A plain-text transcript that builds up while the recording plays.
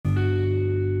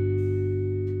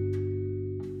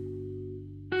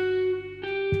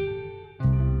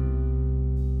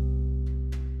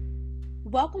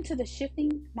Welcome to the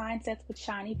Shifting Mindsets with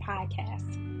Shawnee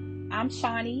podcast. I'm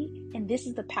Shawnee, and this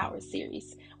is the Power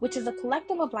Series, which is a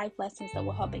collective of life lessons that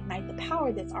will help ignite the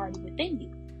power that's already within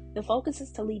you. The focus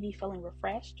is to leave you feeling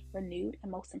refreshed, renewed,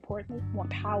 and most importantly, more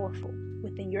powerful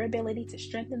within your ability to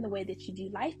strengthen the way that you do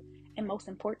life and most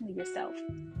importantly, yourself.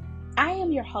 I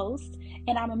am your host,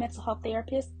 and I'm a mental health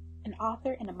therapist, an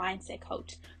author, and a mindset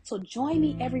coach. So join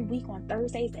me every week on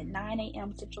Thursdays at 9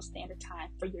 a.m. Central Standard Time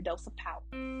for your dose of power.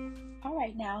 All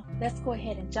right, now let's go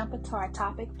ahead and jump into our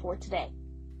topic for today.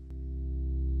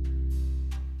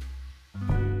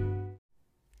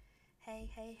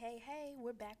 Hey,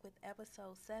 we're back with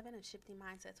episode 7 of Shifting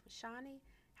Mindsets with Shawnee.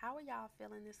 How are y'all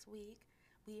feeling this week?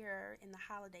 We are in the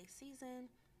holiday season.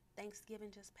 Thanksgiving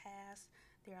just passed.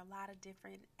 There are a lot of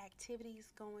different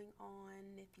activities going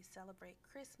on. If you celebrate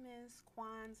Christmas,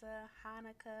 Kwanzaa,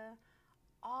 Hanukkah,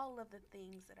 all of the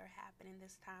things that are happening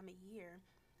this time of year.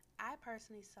 I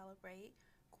personally celebrate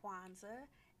Kwanzaa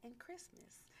and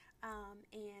Christmas.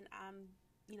 And I'm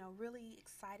really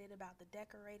excited about the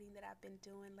decorating that I've been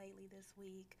doing lately this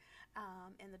week,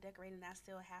 and the decorating I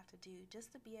still have to do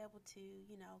just to be able to,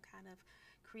 kind of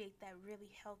create that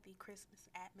really healthy Christmas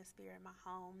atmosphere in my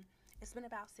home. It's been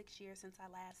about 6 years since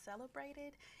I last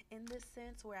celebrated in this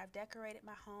sense where I've decorated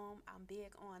my home. I'm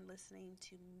big on listening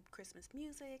to Christmas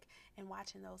music and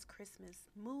watching those Christmas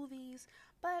movies,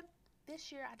 but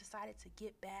this year I decided to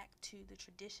get back to the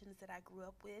traditions that I grew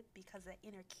up with because that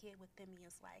inner kid within me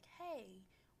is like, hey,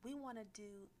 we want to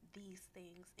do these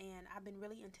things. And I've been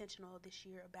really intentional this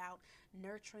year about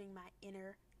nurturing my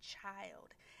inner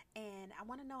child. And I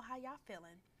want to know how y'all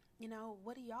feeling.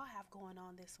 What do y'all have going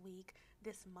on this week,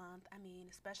 this month? I mean,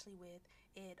 especially with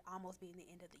it almost being the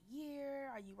end of the year.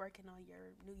 Are you working on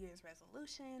your New Year's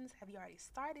resolutions? Have you already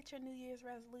started your New Year's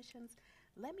resolutions?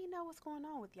 Let me know what's going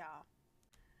on with y'all.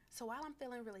 So while I'm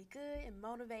feeling really good and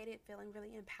motivated, feeling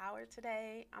really empowered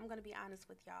today, I'm going to be honest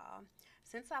with y'all.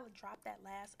 Since I dropped that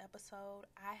last episode,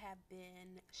 I have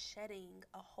been shedding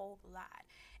a whole lot.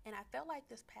 And I felt like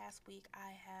this past week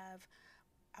I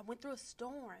went through a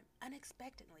storm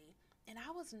unexpectedly. And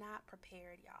I was not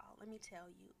prepared, y'all. Let me tell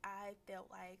you, I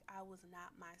felt like I was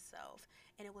not myself.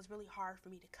 And it was really hard for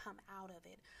me to come out of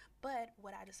it. But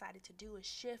what I decided to do is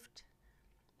shift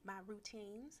my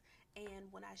routines.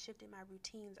 And when I shifted my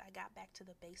routines, I got back to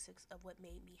the basics of what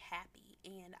made me happy,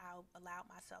 and I allowed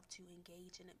myself to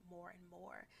engage in it more and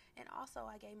more. And also,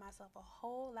 I gave myself a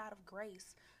whole lot of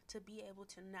grace to be able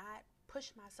to not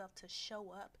push myself to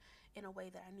show up in a way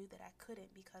that I knew that I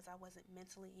couldn't because I wasn't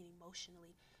mentally and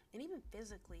emotionally and even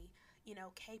physically,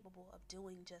 capable of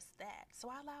doing just that. So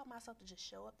I allowed myself to just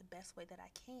show up the best way that I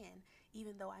can,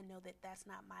 even though I know that that's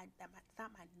not my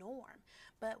norm.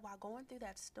 But while going through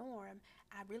that storm,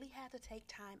 I really had to take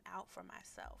time out for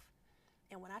myself.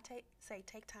 And when I say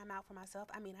take time out for myself,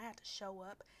 I mean I had to show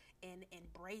up and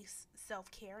embrace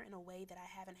self-care in a way that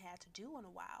I haven't had to do in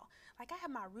a while. Like I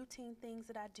have my routine things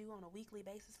that I do on a weekly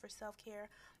basis for self-care,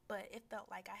 but it felt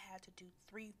like I had to do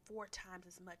 3-4 times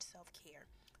as much self-care.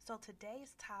 So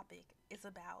today's topic is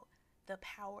about the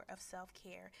power of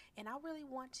self-care, and I really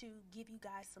want to give you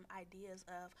guys some ideas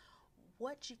of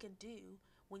what you can do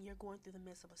when you're going through the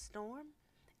midst of a storm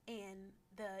and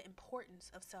the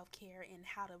importance of self-care and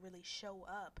how to really show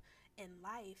up in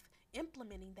life,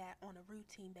 implementing that on a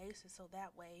routine basis so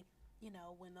that way,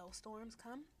 when those storms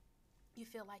come, you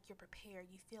feel like you're prepared.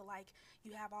 You feel like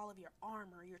you have all of your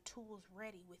armor, your tools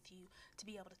ready with you to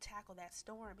be able to tackle that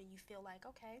storm, and you feel like,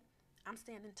 okay, I'm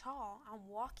standing tall, I'm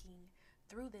walking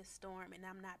through this storm, and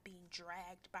I'm not being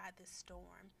dragged by this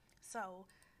storm.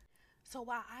 So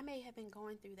while I may have been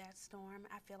going through that storm,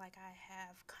 I feel like I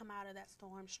have come out of that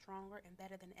storm stronger and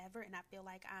better than ever, and I feel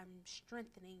like I'm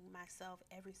strengthening myself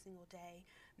every single day,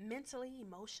 mentally,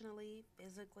 emotionally,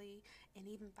 physically, and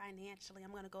even financially.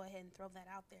 I'm going to go ahead and throw that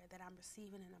out there, that I'm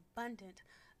receiving an abundance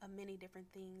of many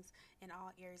different things in all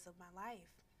areas of my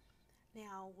life.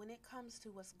 Now, when it comes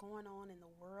to what's going on in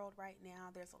the world right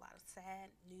now, there's a lot of sad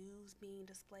news being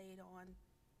displayed on,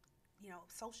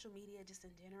 social media just in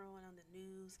general and on the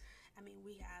news. I mean,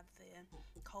 we have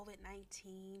the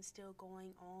COVID-19 still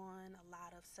going on, a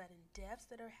lot of sudden deaths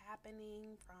that are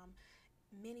happening from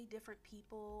many different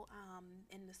people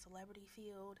in the celebrity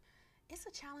field. It's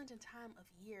a challenging time of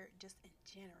year just in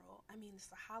general. I mean, it's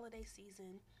the holiday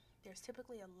season. There's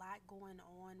typically a lot going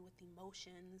on with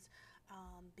emotions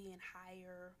being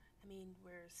higher. I mean,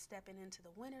 we're stepping into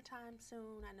the winter time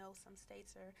soon. I know some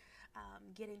states are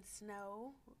getting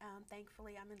snow.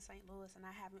 Thankfully, I'm in St. Louis, and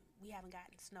we haven't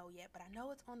gotten snow yet, but I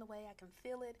know it's on the way. I can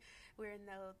feel it. We're in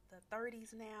the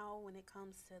 30s now when it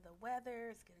comes to the weather.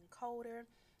 It's getting colder,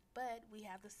 but we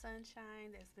have the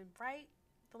sunshine that's been bright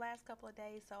the last couple of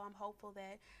days, so I'm hopeful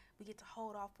that we get to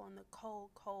hold off on the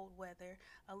cold weather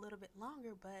a little bit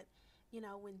longer. But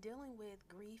when dealing with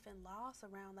grief and loss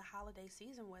around the holiday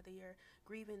season, whether you're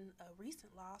grieving a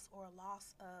recent loss or a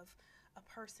loss of a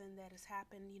person that has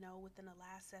happened, within the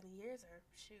last 7 years, or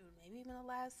shoot, maybe even the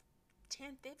last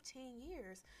 10, 15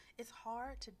 years, it's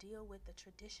hard to deal with the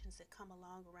traditions that come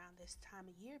along around this time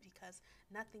of year because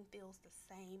nothing feels the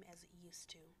same as it used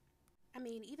to. I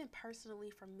mean, even personally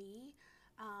for me,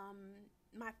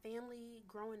 my family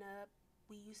growing up,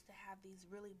 we used to have these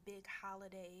really big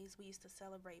holidays. We used to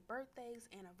celebrate birthdays,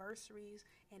 anniversaries,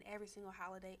 and every single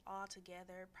holiday all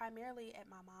together. Primarily at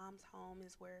my mom's home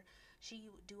is where she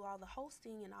would do all the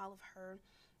hosting, and all of her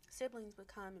siblings would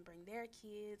come and bring their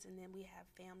kids, and then we have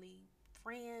family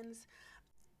friends.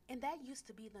 And that used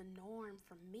to be the norm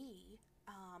for me,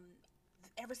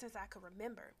 ever since I could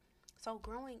remember. So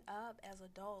growing up as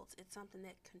adults, it's something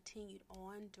that continued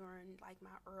on during like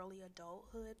my early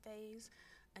adulthood phase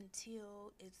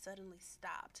until it suddenly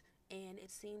stopped. And it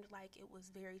seemed like it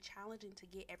was very challenging to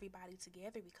get everybody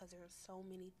together because there were so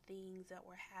many things that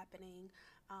were happening,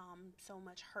 so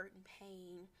much hurt and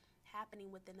pain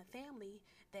happening within the family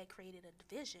that created a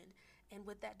division. And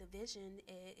with that division,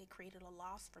 it created a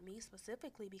loss for me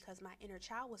specifically because my inner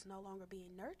child was no longer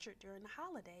being nurtured during the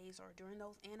holidays or during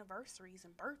those anniversaries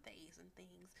and birthdays and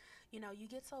things. You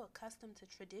get so accustomed to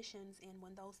traditions, and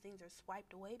when those things are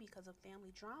swiped away because of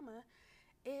family drama,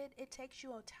 it takes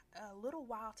you a little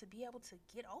while to be able to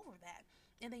get over that.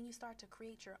 And then you start to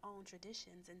create your own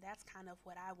traditions, and that's kind of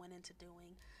what I went into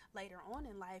doing later on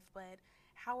in life. But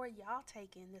how are y'all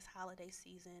taking this holiday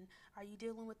season? Are you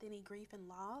dealing with any grief and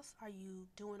loss? Are you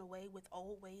doing away with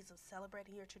old ways of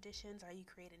celebrating your traditions? Are you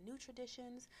creating new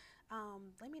traditions?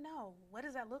 Let me know. What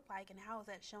does that look like, and how is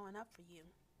that showing up for you?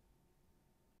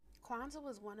 Kwanzaa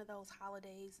was one of those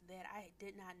holidays that I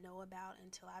did not know about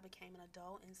until I became an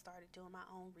adult and started doing my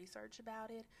own research about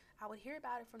it. I would hear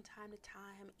about it from time to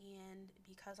time, and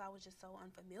because I was just so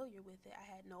unfamiliar with it, I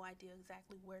had no idea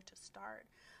exactly where to start.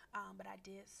 But I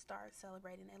did start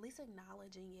celebrating, at least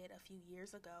acknowledging it a few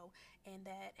years ago, and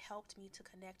that helped me to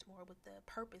connect more with the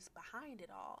purpose behind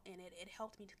it all. And it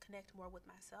helped me to connect more with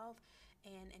myself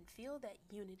and feel that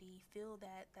unity, feel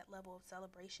that level of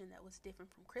celebration that was different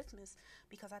from Christmas,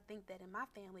 because I think that in my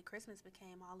family, Christmas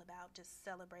became all about just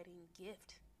celebrating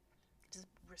just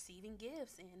receiving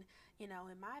gifts. And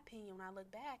in my opinion, when I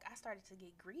look back, I started to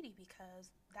get greedy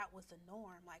because that was the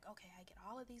norm. Like, okay, I get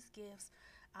all of these gifts,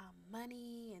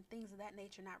 money and things of that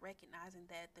nature, not recognizing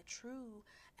that the true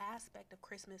aspect of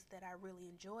Christmas that I really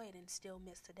enjoyed and still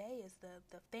miss today is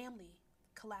the family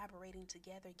collaborating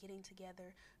together, getting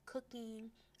together, cooking,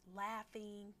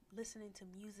 laughing, listening to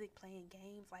music, playing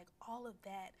games. Like, all of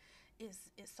that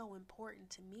is so important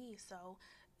to me. So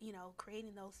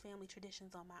creating those family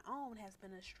traditions on my own has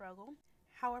been a struggle.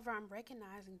 However, I'm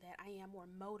recognizing that I am more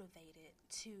motivated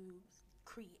to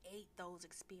create those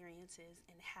experiences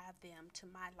and have them to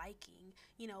my liking,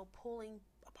 pulling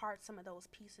apart some of those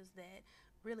pieces that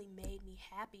really made me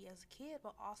happy as a kid,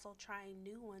 but also trying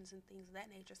new ones and things of that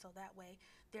nature, so that way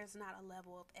there's not a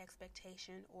level of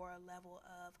expectation or a level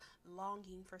of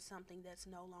longing for something that's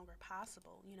no longer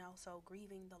possible. So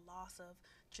grieving the loss of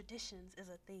traditions is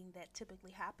a thing that typically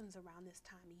happens around this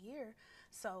time of year.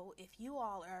 So if you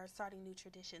all are starting new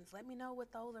traditions, let me know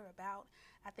what those are about.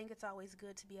 I think it's always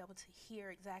good to be able to hear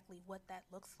exactly what that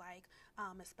looks like,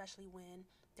 especially when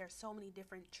there's so many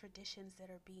different traditions that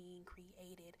are being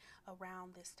created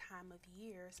around this time of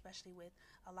year, especially with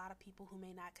a lot of people who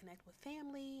may not connect with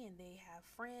family, and they have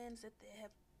friends that they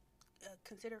have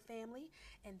consider family,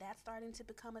 and that's starting to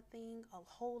become a thing a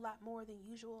whole lot more than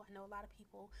usual. I know a lot of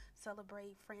people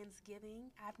celebrate Friendsgiving.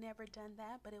 I've never done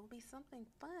that, but it would be something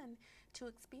fun to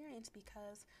experience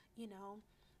because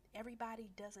everybody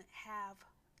doesn't have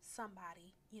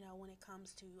somebody, when it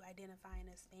comes to identifying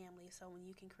as family. So when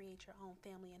you can create your own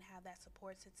family and have that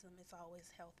support system, it's always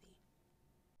healthy.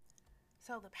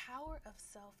 So, the power of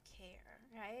self care,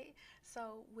 right?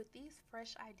 So, with these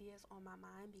fresh ideas on my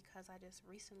mind, because I just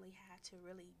recently had to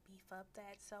really beef up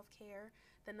that self care,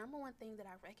 the number one thing that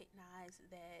I recognize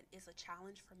that is a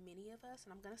challenge for many of us,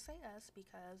 and I'm going to say us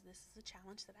because this is a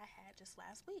challenge that I had just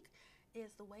last week,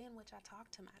 is the way in which I talk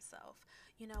to myself.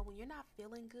 When you're not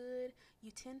feeling good,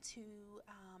 you tend to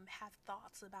have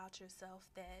thoughts about yourself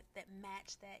that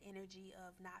match that energy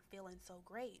of not feeling so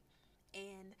great.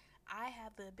 And I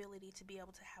have the ability to be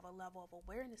able to have a level of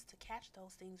awareness to catch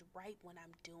those things right when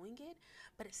I'm doing it,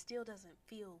 but it still doesn't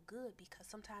feel good because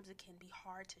sometimes it can be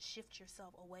hard to shift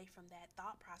yourself away from that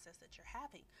thought process that you're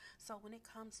having. So when it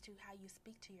comes to how you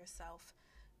speak to yourself,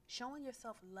 showing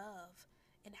yourself love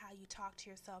and how you talk to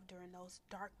yourself during those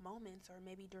dark moments or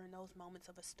maybe during those moments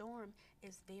of a storm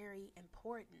is very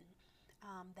important.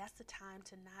 That's the time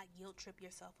to not guilt trip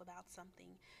yourself about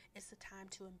something. It's the time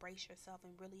to embrace yourself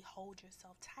and really hold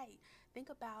yourself tight. Think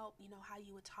about, how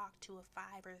you would talk to a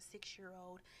 5 or 6 year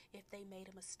old if they made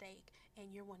a mistake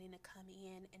and you're wanting to come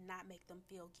in and not make them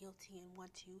feel guilty and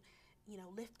want to,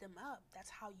 lift them up. That's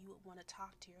how you would want to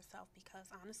talk to yourself,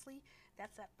 because honestly,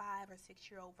 that's that 5 or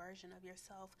 6 year old version of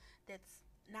yourself that's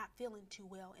not feeling too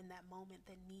well in that moment,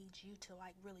 that needs you to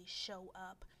like really show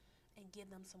up and give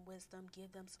them some wisdom,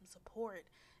 give them some support,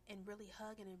 and really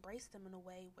hug and embrace them in a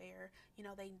way where,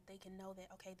 they can know that,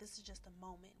 okay, this is just a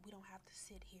moment. We don't have to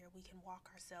sit here. We can walk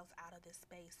ourselves out of this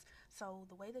space. So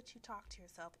the way that you talk to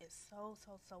yourself is so,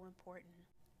 so, so important.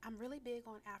 I'm really big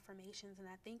on affirmations, and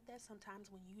I think that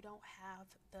sometimes when you don't have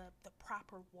the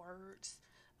proper words,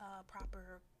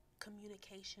 proper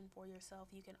communication for yourself,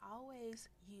 you can always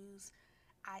use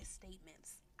I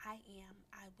statements. I am,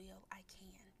 I will, I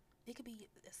can. It could be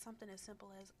something as simple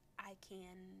as I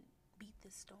can beat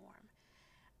this storm.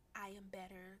 I am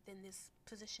better than this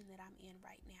position that I'm in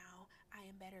right now. I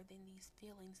am better than these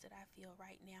feelings that I feel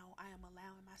right now. I am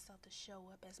allowing myself to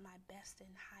show up as my best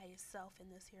and highest self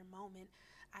in this here moment.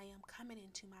 I am coming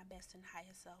into my best and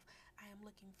highest self. I am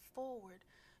looking forward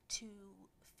to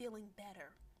feeling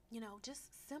better.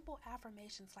 Just simple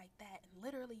affirmations like that. And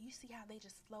literally, you see how they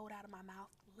just flowed out of my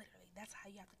mouth? Literally, that's how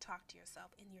you have to talk to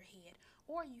yourself in your head.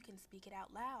 Or you can speak it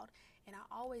out loud. And I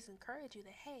always encourage you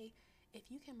that, hey, if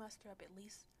you can muster up at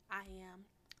least I am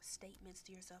statements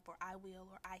to yourself, or I will,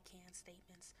 or I can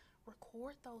statements,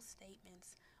 record those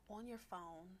statements on your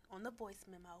phone, on the voice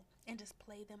memo, and just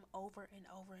play them over and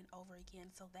over and over again.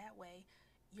 So that way,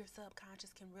 your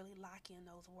subconscious can really lock in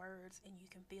those words and you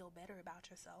can feel better about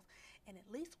yourself. And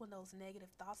at least when those negative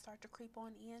thoughts start to creep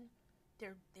on in,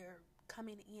 they're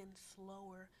coming in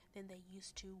slower than they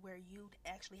used to, where you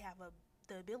actually have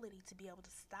the ability to be able to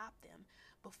stop them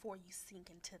before you sink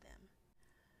into them.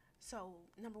 So,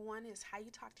 number one is how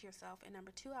you talk to yourself, and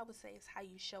number two, I would say, is how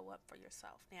you show up for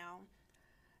yourself. Now,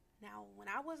 when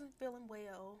I wasn't feeling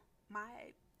well,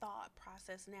 my thought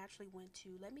process naturally went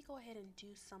to, let me go ahead and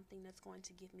do something that's going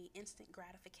to give me instant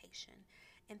gratification.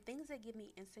 And things that give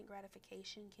me instant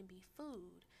gratification can be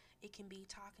food. It can be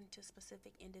talking to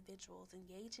specific individuals,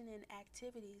 engaging in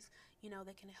activities,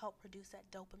 that can help produce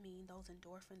that dopamine, those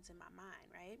endorphins in my mind,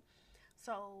 right?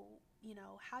 So,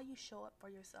 how you show up for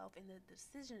yourself and the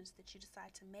decisions that you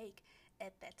decide to make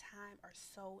at that time are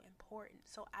so important.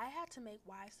 So, I had to make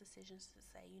wise decisions to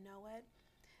say, you know what?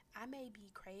 I may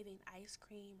be craving ice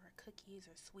cream or cookies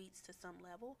or sweets to some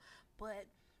level, but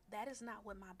that is not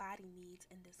what my body needs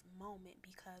in this moment,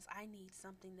 because I need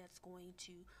something that's going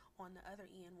to, on the other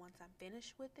end, once I'm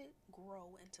finished with it,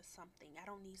 grow into something. I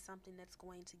don't need something that's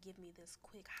going to give me this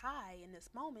quick high in this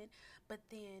moment, but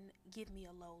then give me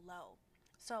a low low.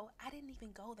 So I didn't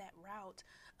even go that route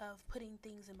of putting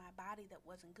things in my body that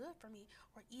wasn't good for me,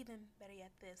 or even better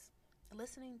yet, this,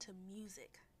 listening to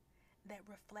music that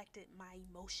reflected my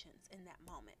emotions in that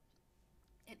moment.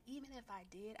 And even if I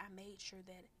did, I made sure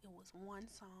that it was one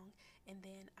song, and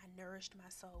then I nourished my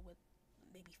soul with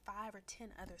maybe 5 or 10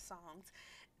 other songs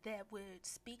that would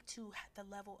speak to the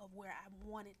level of where I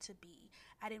wanted to be.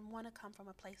 I didn't want to come from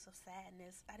a place of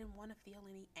sadness. I didn't want to feel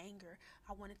any anger.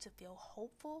 I wanted to feel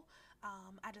hopeful.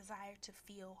 I desired to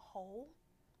feel whole.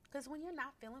 Because when you're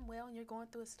not feeling well and you're going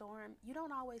through a storm, you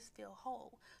don't always feel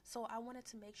whole. So I wanted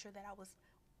to make sure that I was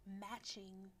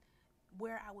matching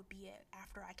where I would be at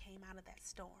after I came out of that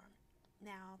storm.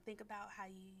 Now think about how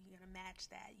you're gonna match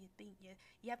that.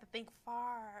 You have to think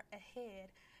far ahead,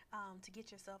 to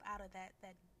get yourself out of that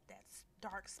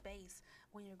dark space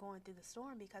when you're going through the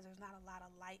storm, because there's not a lot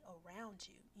of light around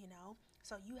you.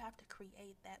 So you have to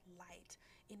create that light,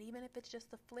 and even if it's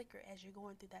just a flicker as you're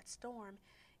going through that storm,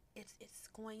 it's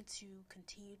going to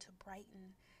continue to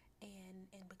brighten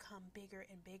and become bigger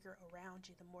and bigger around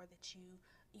you the more that you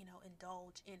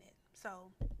indulge in it.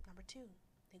 So, number two,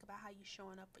 think about how you're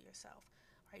showing up for yourself.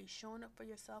 Are you showing up for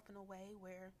yourself in a way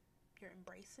where you're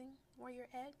embracing where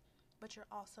you're at, but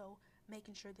you're also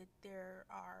making sure that there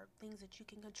are things that you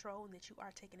can control and that you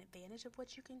are taking advantage of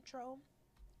what you control?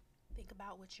 Think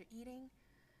about what you're eating,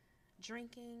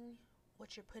 drinking,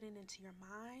 what you're putting into your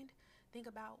mind. Think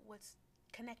about what's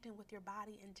connecting with your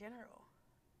body in general.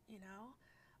 You know,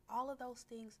 all of those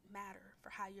things matter for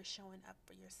how you're showing up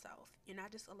for yourself. You're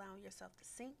not just allowing yourself to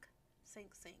sink,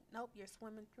 sink, sink. Nope, you're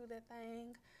swimming through that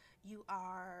thing. You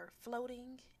are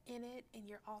floating in it, and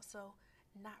you're also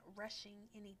not rushing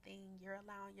anything. You're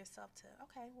allowing yourself to,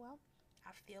 okay, well,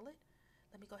 I feel it.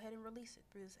 Let me go ahead and release it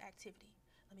through this activity.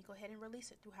 Let me go ahead and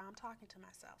release it through how I'm talking to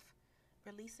myself.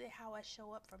 Release it how I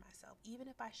show up for myself. Even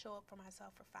if I show up for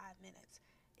myself for 5 minutes,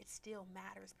 it still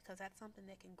matters because that's something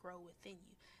that can grow within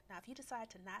you. Now, if you decide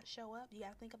to not show up, you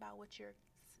got to think about what you're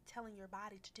telling your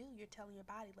body to do. You're telling your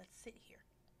body, let's sit here.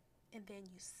 And then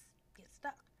you get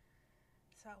stuck.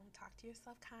 So talk to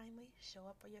yourself kindly, show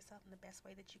up for yourself in the best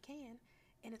way that you can.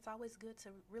 And it's always good to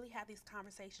really have these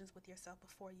conversations with yourself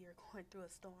before you're going through a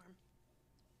storm.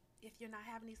 If you're not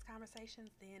having these conversations,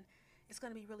 then it's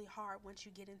going to be really hard once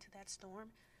you get into that storm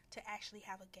to actually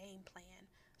have a game plan.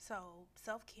 So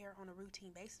self-care on a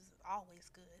routine basis is always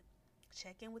good.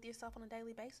 Check in with yourself on a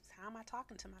daily basis. How am I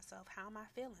talking to myself? How am I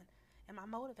feeling? Am I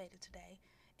motivated today?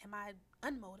 Am I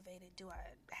unmotivated? Do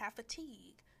I have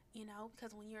fatigue?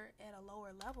 Because when you're at a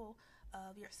lower level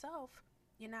of yourself,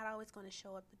 you're not always going to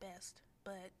show up the best.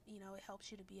 But, it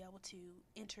helps you to be able to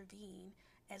intervene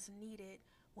as needed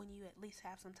when you at least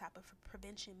have some type of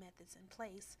prevention methods in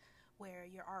place where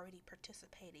you're already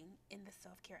participating in the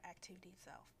self-care activity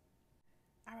itself.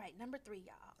 All right, number 3,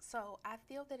 y'all. So I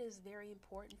feel that it's very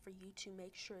important for you to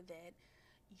make sure that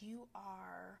you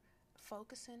are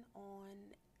focusing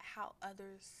on how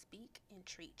others speak and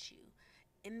treat you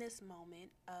in this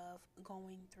moment of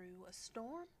going through a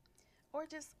storm or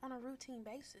just on a routine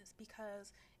basis,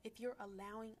 because if you're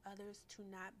allowing others to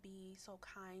not be so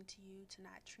kind to you, to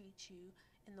not treat you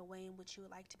in the way in which you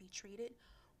would like to be treated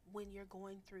when you're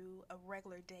going through a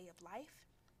regular day of life,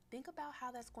 think about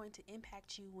how that's going to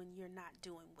impact you when you're not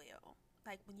doing well.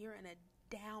 Like when you're in a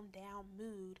down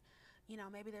mood,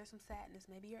 maybe there's some sadness,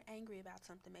 maybe you're angry about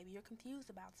something, maybe you're confused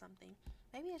about something,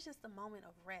 maybe it's just a moment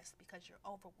of rest because you're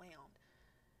overwhelmed.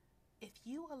 If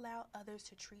you allow others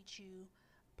to treat you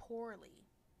poorly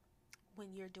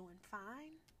when you're doing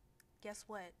fine, guess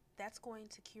what? That's going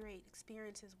to curate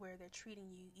experiences where they're treating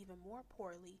you even more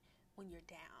poorly when you're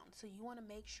down. So you want to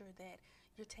make sure that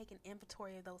you're taking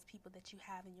inventory of those people that you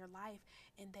have in your life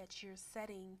and that you're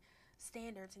setting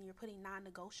standards and you're putting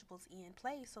non-negotiables in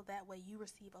place so that way you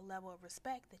receive a level of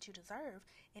respect that you deserve.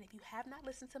 And if you have not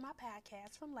listened to my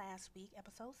podcast from last week,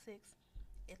 episode 6,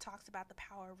 it talks about the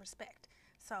power of respect.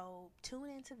 So tune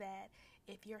into that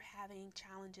if you're having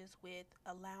challenges with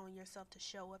allowing yourself to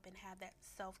show up and have that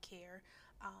self-care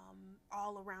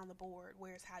all around the board,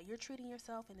 where it's how you're treating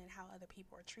yourself and then how other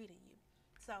people are treating you.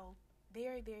 So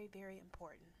very, very, very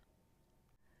important.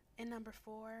 And number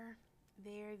 4,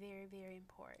 very, very, very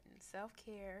important.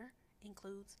 Self-care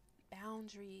includes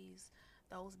boundaries.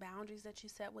 Those boundaries that you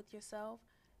set with yourself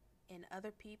and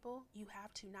other people, you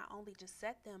have to not only just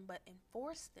set them but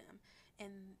enforce them.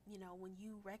 And when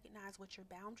you recognize what your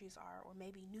boundaries are, or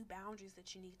maybe new boundaries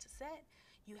that you need to set,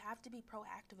 you have to be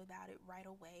proactive about it right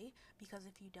away, because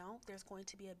if you don't, there's going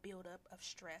to be a buildup of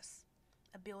stress,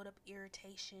 a buildup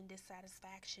irritation,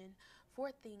 dissatisfaction for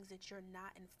things that you're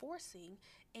not enforcing.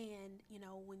 And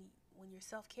when your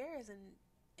self-care is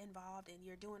involved and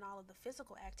you're doing all of the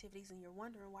physical activities and you're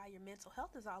wondering why your mental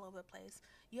health is all over the place,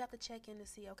 you have to check in to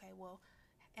see, okay, well,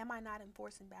 am I not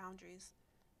enforcing boundaries?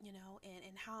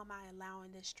 And how am I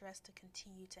allowing this stress to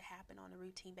continue to happen on a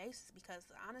routine basis? Because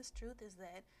the honest truth is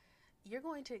that you're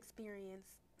going to experience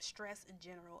stress in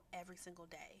general every single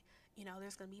day.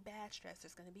 There's going to be bad stress,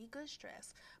 there's going to be good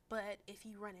stress, but if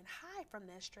you run and hide from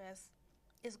that stress,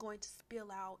 it's going to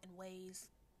spill out in ways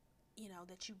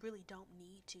that you really don't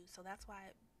need to. So that's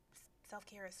why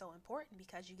self-care is so important,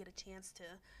 because you get a chance to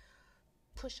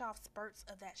push off spurts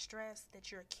of that stress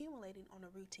that you're accumulating on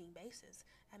a routine basis.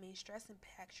 I mean, stress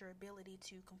impacts your ability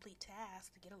to complete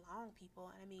tasks, to get along with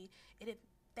people. I mean, it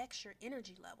affects your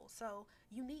energy level. So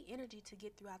you need energy to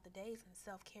get throughout the days, and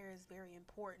self-care is very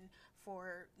important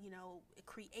for,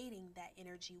 creating that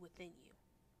energy within you.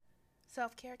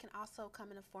 Self-care can also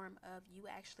come in a form of you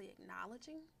actually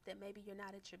acknowledging that maybe you're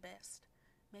not at your best.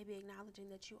 Maybe acknowledging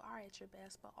that you are at your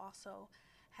best, but also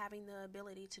having the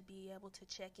ability to be able to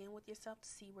check in with yourself to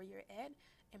see where you're at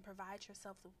and provide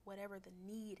yourself with whatever the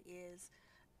need is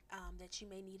that you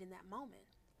may need in that moment.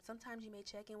 Sometimes you may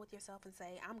check in with yourself and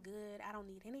say, I'm good, I don't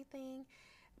need anything.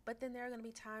 But then there are going to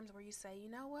be times where you say, you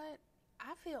know what,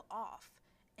 I feel off.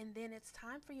 And then it's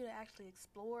time for you to actually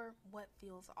explore what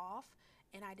feels off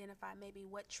and identify maybe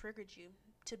what triggered you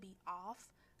to be off,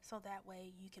 so that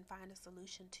way you can find a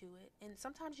solution to it. And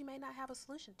sometimes you may not have a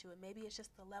solution to it. Maybe it's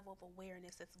just the level of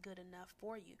awareness that's good enough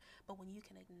for you. But when you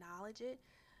can acknowledge it,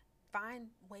 find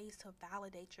ways to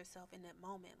validate yourself in that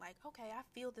moment. Like, okay, I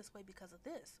feel this way because of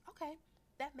this. Okay,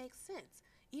 that makes sense.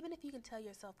 Even if you can tell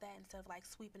yourself that instead of like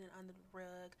sweeping it under the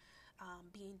rug,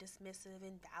 being dismissive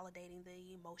and validating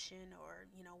the emotion or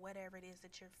whatever it is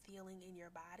that you're feeling in your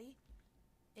body,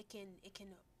 it can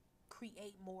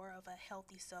create more of a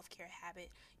healthy self-care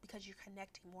habit because you're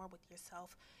connecting more with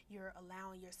yourself. You're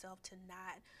allowing yourself to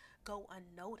not go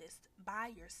unnoticed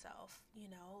by yourself,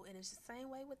 and it's the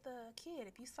same way with the kid.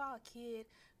 If you saw a kid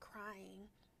crying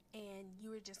and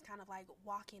you were just kind of like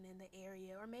walking in the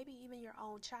area, or maybe even your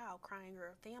own child crying,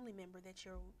 or a family member that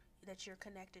you're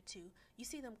connected to, you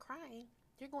see them crying,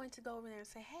 you're going to go over there and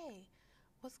say, hey,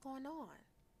 what's going on?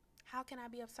 How can I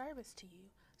be of service to you?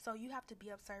 So you have to be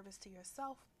of service to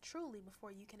yourself truly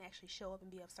before you can actually show up and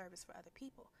be of service for other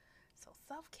people. So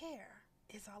self-care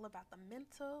is all about the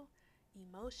mental,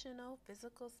 emotional,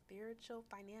 physical, spiritual,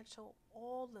 financial,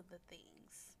 all of the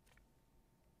things.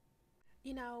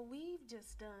 We've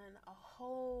just done a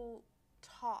whole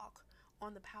talk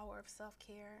on the power of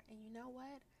self-care, and you know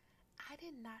what? I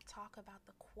did not talk about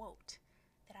the quote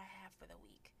that I have for the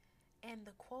week. And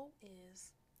the quote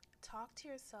is, talk to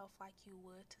yourself like you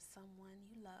would to someone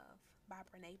you love, by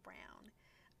Brene Brown.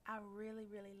 I really,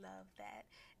 really love that.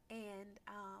 And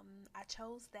I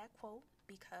chose that quote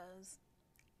because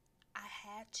I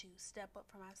had to step up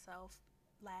for myself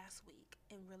last week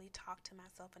and really talk to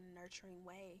myself in a nurturing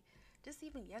way. Just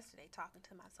even yesterday, talking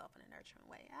to myself in a nurturing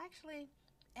way. Actually,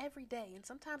 every day. And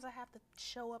sometimes I have to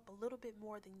show up a little bit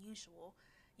more than usual.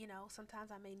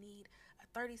 Sometimes I may need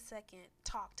a 30-second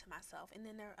talk to myself. And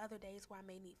then there are other days where I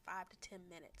may need 5 to 10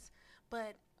 minutes.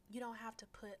 But you don't have to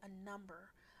put a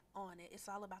number on it. It's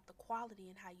all about the quality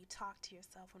and how you talk to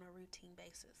yourself on a routine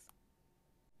basis.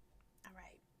 All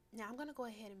right. Now I'm going to go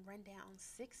ahead and run down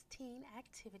 16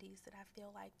 activities that I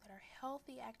feel like that are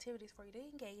healthy activities for you to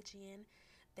engage in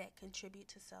that contribute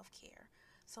to self-care.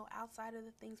 So outside of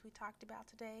the things we talked about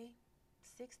today,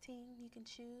 16 you can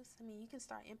choose. You can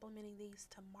start implementing these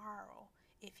tomorrow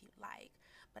if you like.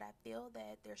 But I feel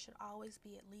that there should always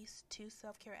be at least 2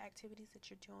 self-care activities that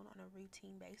you're doing on a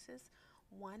routine basis.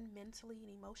 One mentally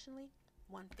and emotionally,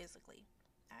 one physically.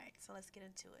 All right, so let's get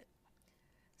into it.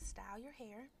 Style your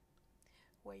hair.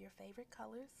 Wear your favorite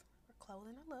colors or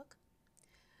clothing or look.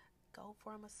 Go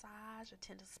for a massage,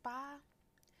 attend a spa.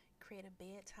 Create a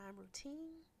bedtime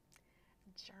routine.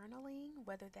 Journaling,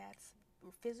 whether that's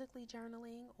physically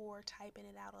journaling or typing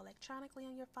it out electronically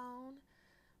on your phone.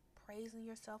 Praising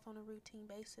yourself on a routine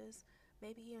basis.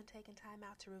 Maybe even taking time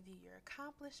out to review your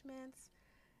accomplishments.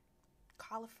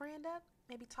 Call a friend up.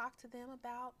 Maybe talk to them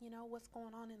about, what's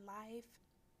going on in life.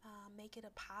 Make it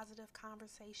a positive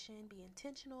conversation. Be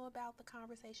intentional about the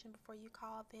conversation before you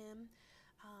call them.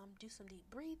 Do some deep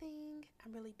breathing.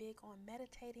 I'm really big on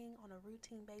meditating on a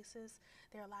routine basis.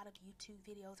 There are a lot of YouTube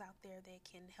videos out there that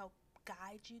can help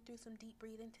guide you through some deep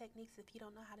breathing techniques if you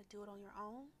don't know how to do it on your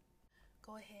own.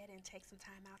 Go ahead and take some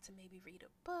time out to maybe read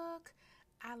a book.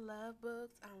 I love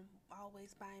books. I'm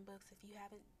always buying books. If you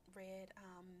haven't read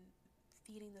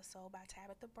Feeding the Soul by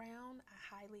Tabitha Brown, I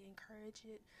highly encourage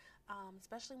it,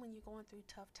 especially when you're going through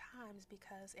tough times,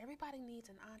 because everybody needs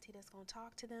an auntie that's going to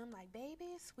talk to them like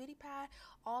baby, sweetie pie,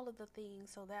 all of the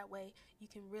things, so that way you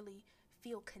can really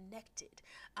feel connected.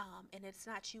 And it's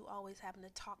not you always having to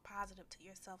talk positive to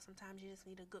yourself. Sometimes you just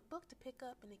need a good book to pick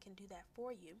up and it can do that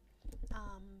for you.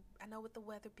 I know with the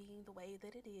weather being the way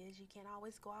that it is, you can't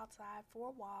always go outside for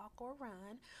a walk or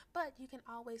run, but you can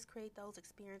always create those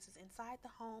experiences inside the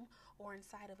home or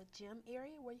inside of a gym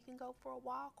area where you can go for a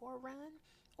walk or a run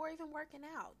or even working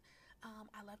out.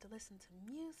 I love to listen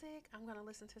to music. I'm going to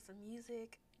listen to some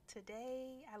music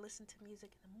today. I listen to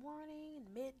music in the morning,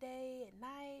 midday, at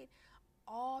night,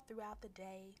 all throughout the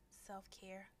day.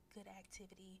 Self-care, good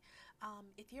activity.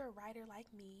 If you're a writer like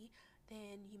me,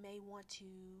 then you may want to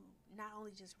not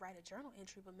only just write a journal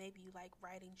entry, but maybe you like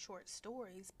writing short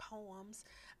stories, poems.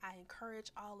 I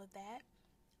encourage all of that.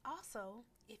 Also,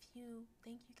 if you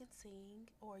think you can sing,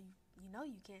 or you know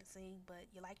you can't sing, but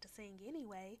you like to sing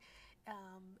anyway,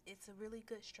 it's a really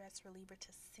good stress reliever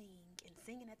to sing. And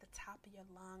singing at the top of your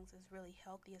lungs is really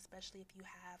healthy, especially if you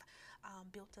have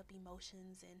built up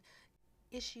emotions and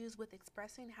issues with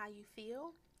expressing how you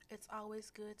feel. It's always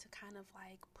good to kind of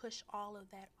like push all of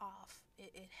that off.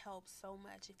 It helps so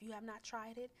much. If you have not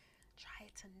tried it, try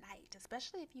it tonight,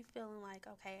 especially if you're feeling like,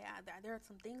 okay, there are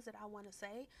some things that I want to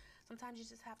say. Sometimes you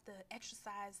just have to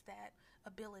exercise that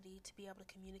ability to be able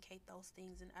to communicate those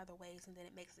things in other ways, and then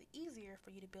it makes it easier for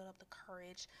you to build up the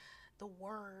courage, the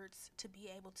words to be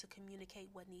able to communicate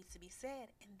what needs to be said.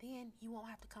 And then you won't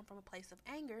have to come from a place of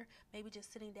anger, maybe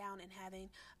just sitting down and having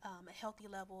a healthy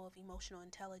level of emotional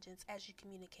intelligence as you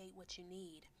communicate what you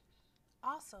need.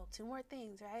 Also, 2 more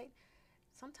things, right?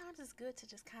 Sometimes it's good to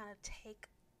just kind of take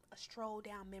a stroll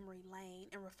down memory lane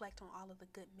and reflect on all of the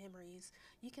good memories.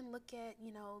 You can look at,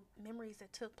 memories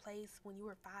that took place when you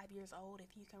were 5 years old.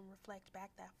 If you can reflect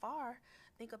back that far,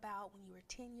 think about when you were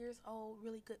 10 years old,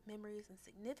 really good memories and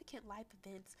significant life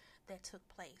events that took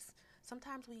place.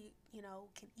 Sometimes we,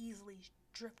 can easily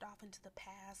drift off into the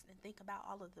past and think about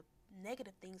all of the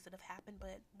negative things that have happened,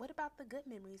 but what about the good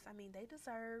memories? I mean, they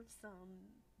deserve some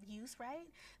use, right?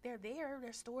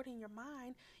 They're stored in your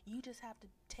mind. You just have to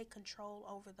take control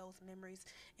over those memories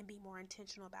and be more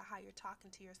intentional about how you're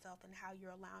talking to yourself and how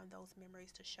you're allowing those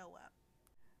memories to show up.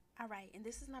 All right, and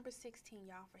this is number 16,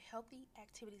 y'all, for healthy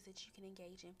activities that you can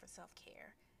engage in for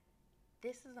self-care.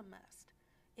 This is a must.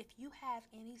 If you have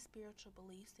any spiritual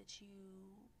beliefs that you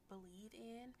believe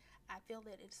in, I feel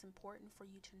that it's important for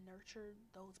you to nurture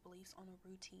those beliefs on a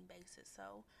routine basis.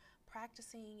 So,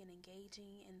 practicing and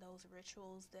engaging in those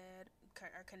rituals that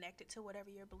are connected to whatever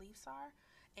your beliefs are,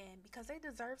 and because they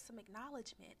deserve some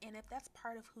acknowledgement. And if that's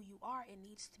part of who you are, it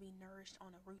needs to be nourished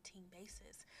on a routine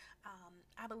basis.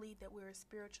 I believe that we're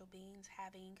spiritual beings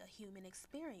having a human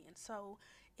experience. So,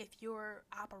 if you're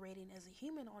operating as a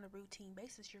human on a routine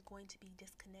basis, you're going to be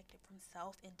disconnected from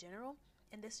self in general.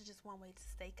 And this is just one way to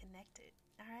stay connected.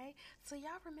 All right. So,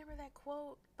 y'all remember that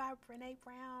quote by Brene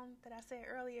Brown that I said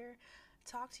earlier?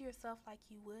 Talk to yourself like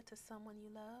you would to someone you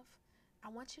love. I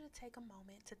want you to take a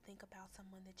moment to think about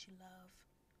someone that you love,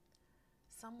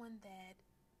 someone that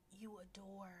you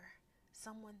adore,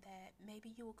 someone that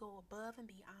maybe you will go above and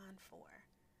beyond for.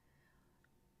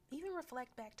 Even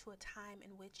reflect back to a time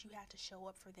in which you had to show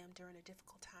up for them during a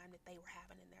difficult time that they were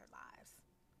having in their lives.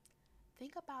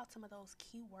 Think about some of those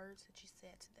key words that you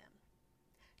said to them.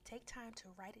 Take time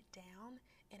to write it down,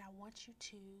 and I want you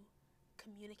to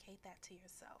communicate that to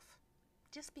yourself.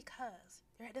 Just because.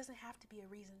 There doesn't have to be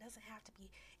a reason, doesn't have to be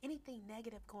anything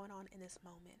negative going on in this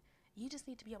moment. You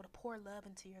just need to be able to pour love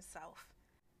into yourself.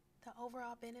 The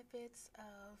overall benefits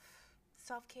of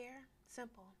self-care,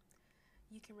 simple.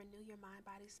 You can renew your mind,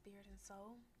 body, spirit, and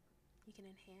soul. You can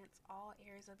enhance all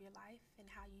areas of your life and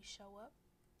how you show up.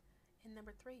 And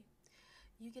number 3,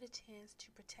 you get a chance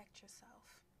to protect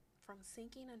yourself from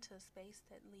sinking into a space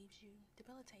that leaves you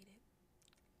debilitated.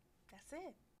 That's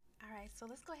it. All right, so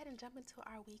let's go ahead and jump into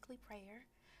our weekly prayer.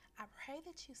 I pray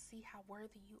that you see how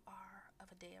worthy you are of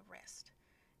a day of rest,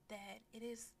 that it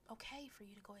is okay for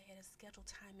you to go ahead and schedule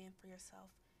time in for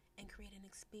yourself and create an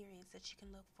experience that you can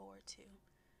look forward to.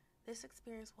 This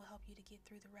experience will help you to get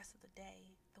through the rest of the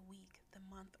day, the week, the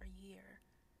month, or year,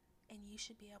 and you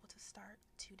should be able to start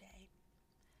today.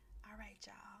 All right,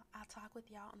 y'all. I'll talk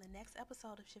with y'all on the next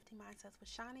episode of Shifting Mindsets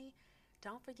with Shani.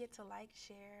 Don't forget to like,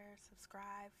 share,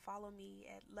 subscribe, follow me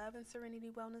at Love and Serenity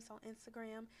Wellness on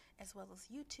Instagram, as well as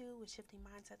YouTube with Shifting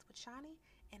Mindsets with Shani,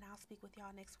 and I'll speak with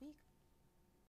y'all next week.